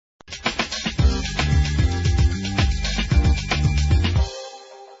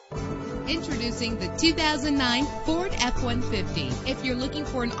Introducing the 2009 Ford F-150. If you're looking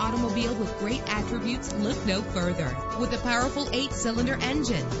for an automobile with great attributes, look no further. With a powerful 8-cylinder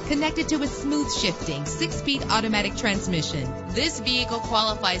engine connected to a smooth shifting 6-speed automatic transmission, this vehicle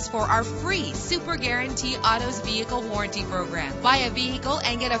qualifies for our free Super Guarantee Autos Vehicle Warranty Program. Buy a vehicle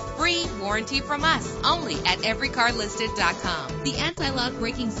and get a free warranty from us only at everycarlisted.com. The anti-lock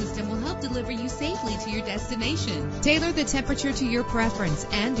braking system will help deliver you safely to your destination. Tailor the temperature to your preference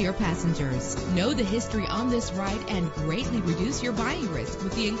and your passengers. Know the history on this ride and greatly reduce your buying risk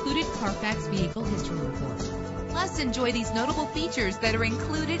with the included Carfax Vehicle History Report. Plus, enjoy these notable features that are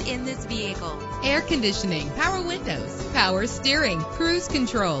included in this vehicle: air conditioning, power windows, power steering, cruise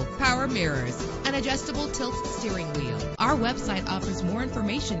control, power mirrors, an adjustable tilt steering wheel. Our website offers more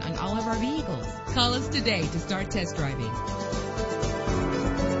information on all of our vehicles. Call us today to start test driving.